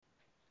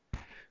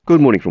Good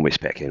morning from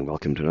Westpac and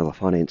welcome to another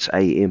Finance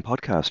AM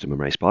podcast. I'm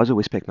Ray Spicer,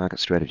 Westpac market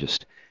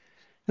strategist.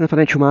 In the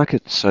financial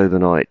markets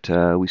overnight,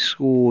 we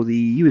saw the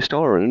US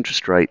dollar and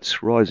interest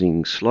rates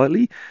rising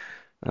slightly.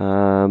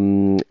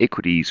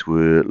 Equities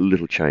were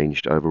little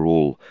changed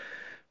overall.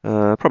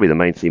 Probably the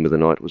main theme of the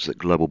night was that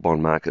global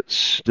bond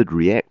markets did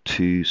react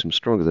to some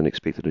stronger than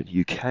expected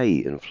UK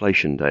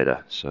inflation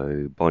data.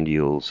 So bond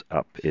yields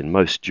up in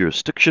most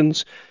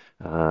jurisdictions,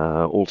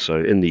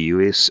 also in the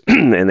US,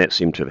 and that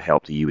seemed to have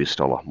helped the US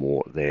dollar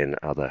more than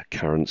other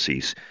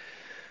currencies.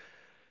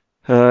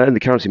 In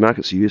the currency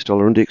markets, the US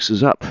dollar index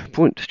is up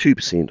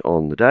 0.2%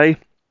 on the day.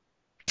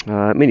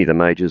 Many of the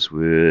majors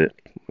were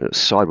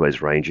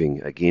sideways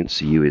ranging against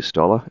the US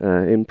dollar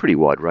in pretty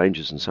wide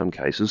ranges in some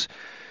cases.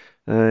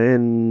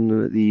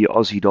 In the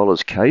Aussie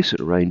dollar's case, it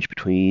ranged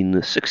between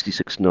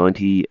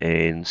 66.90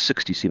 and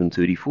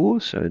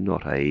 67.34, so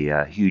not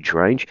a huge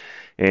range.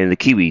 And the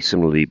Kiwi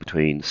similarly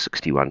between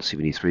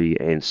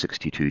 61.73 and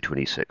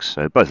 62.26.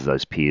 So both of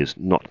those pairs,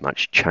 not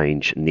much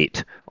change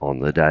net on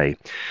the day.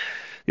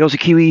 The Aussie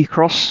Kiwi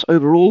cross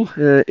overall,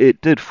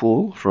 it did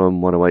fall from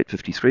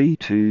 108.53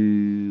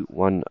 to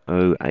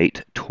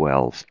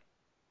 108.12.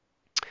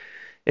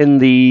 In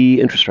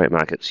the interest rate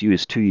markets,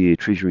 US 2-year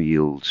Treasury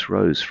yields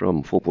rose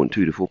from 4.2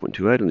 to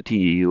 4.28, and the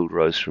 10-year yield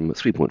rose from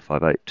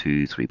 3.58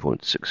 to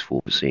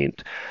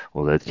 3.64%,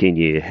 although the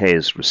 10-year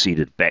has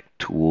receded back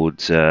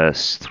towards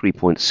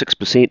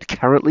 3.6%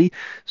 currently,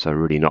 so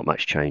really not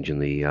much change in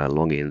the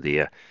long end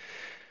there.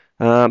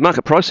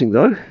 Market pricing,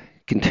 though,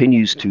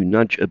 continues to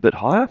nudge a bit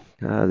higher.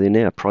 They're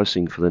now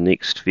pricing for the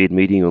next Fed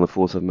meeting on the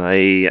 4th of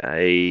May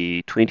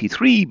a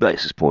 23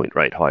 basis point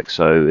rate hike.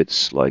 So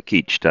it's like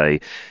each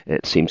day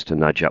it seems to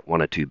nudge up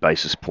 1 or 2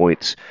 basis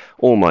points,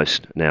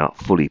 almost now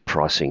fully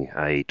pricing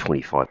a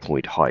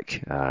 25-point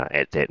hike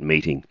at that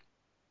meeting.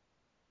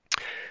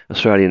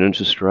 Australian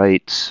interest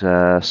rates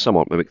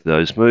somewhat mimic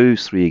those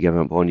moves. 3-year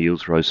government bond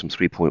yields rose from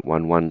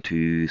 3.11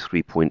 to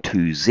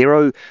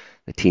 3.20.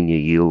 The 10-year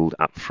yield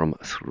up from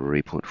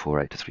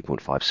 3.48 to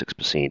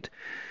 3.56%.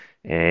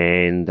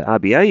 And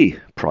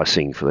RBA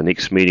pricing for the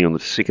next meeting on the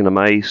 2nd of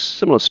May,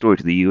 similar story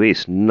to the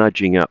US,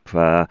 nudging up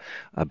a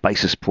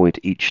basis point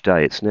each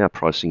day. It's now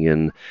pricing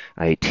in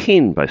a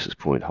 10 basis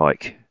point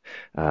hike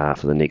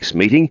for the next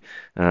meeting,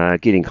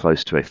 getting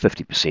close to a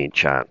 50%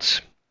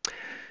 chance.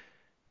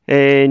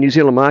 And New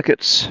Zealand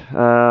markets,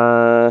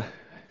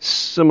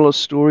 similar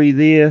story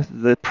there.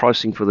 The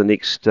pricing for the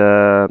next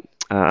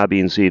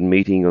RBNZ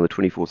meeting on the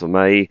 24th of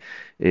May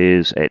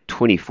is at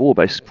 24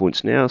 basis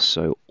points now,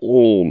 so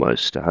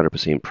almost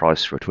 100%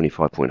 price for a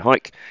 25-point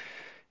hike.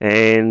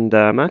 And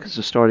markets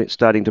are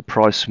starting to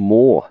price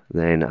more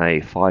than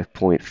a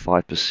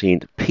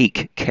 5.5%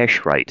 peak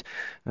cash rate.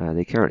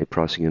 They're currently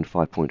pricing in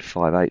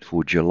 5.58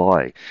 for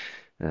July.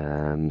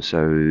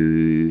 So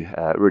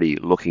really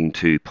looking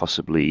to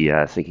possibly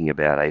thinking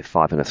about a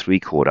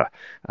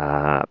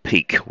 5.75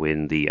 peak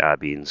when the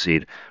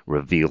RBNZ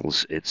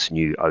reveals its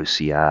new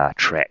OCR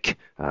track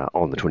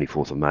on the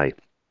 24th of May.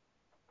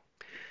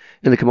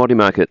 In the commodity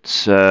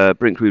markets,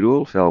 Brent crude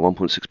oil fell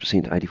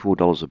 1.6% to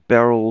 $84 a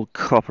barrel,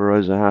 copper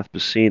rose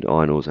 0.5%,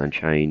 iron ore was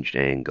unchanged,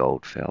 and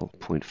gold fell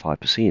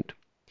 0.5%.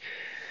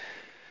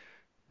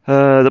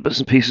 The bits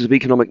and pieces of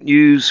economic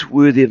news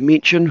worthy of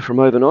mention from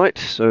overnight.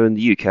 So in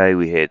the UK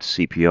we had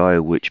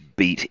CPI which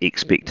beat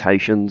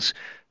expectations.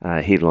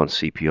 Headline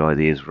CPI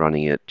there is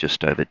running at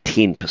just over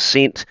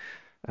 10%.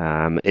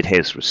 It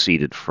has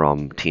receded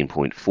from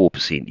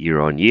 10.4% year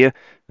on year,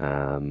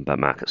 but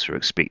markets are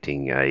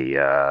expecting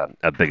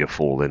a bigger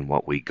fall than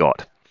what we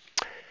got.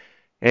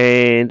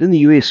 And in the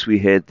US, we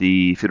had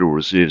the Federal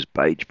Reserve's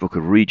Beige Book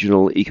of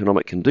Regional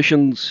Economic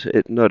Conditions.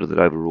 It noted that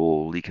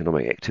overall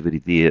economic activity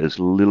there is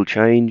little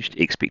changed.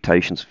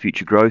 Expectations for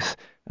future growth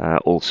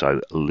also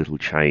little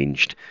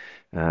changed.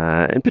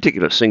 In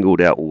particular,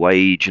 singled out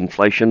wage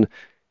inflation.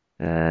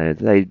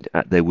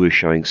 They were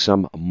showing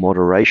some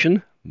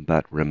moderation,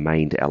 but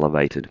remained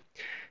elevated.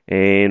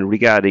 And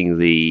regarding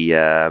the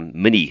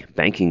mini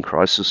banking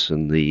crisis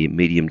in the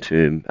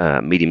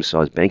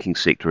medium-sized banking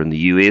sector in the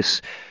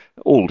US,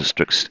 all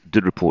districts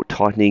did report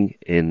tightening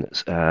in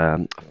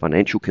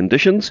financial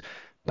conditions,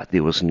 but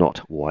there was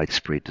not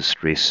widespread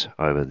distress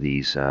over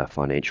these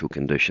financial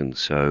conditions.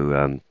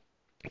 So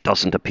it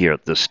doesn't appear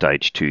at this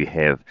stage to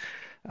have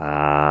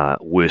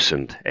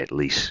worsened, at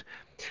least.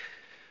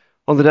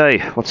 On the day,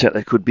 what's out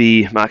there could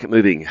be market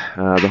moving.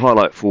 The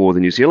highlight for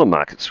the New Zealand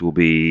markets will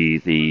be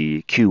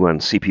the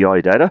Q1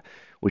 CPI data,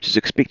 which is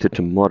expected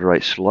to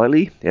moderate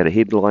slightly at a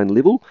headline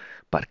level,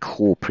 but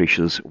core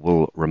pressures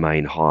will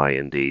remain high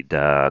indeed.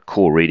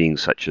 Core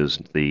readings such as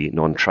the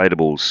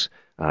non-tradables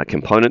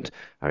component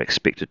are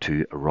expected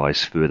to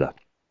rise further.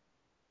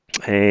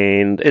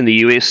 And in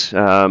the US,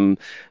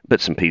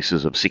 bits and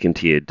pieces of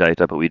second-tier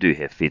data, but we do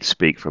have Fed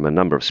speak from a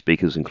number of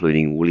speakers,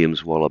 including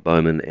Williams, Waller,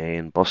 Bowman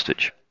and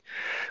Bostich.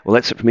 Well,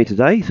 that's it from me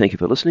today. Thank you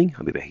for listening.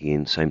 I'll be back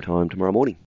again same time tomorrow morning.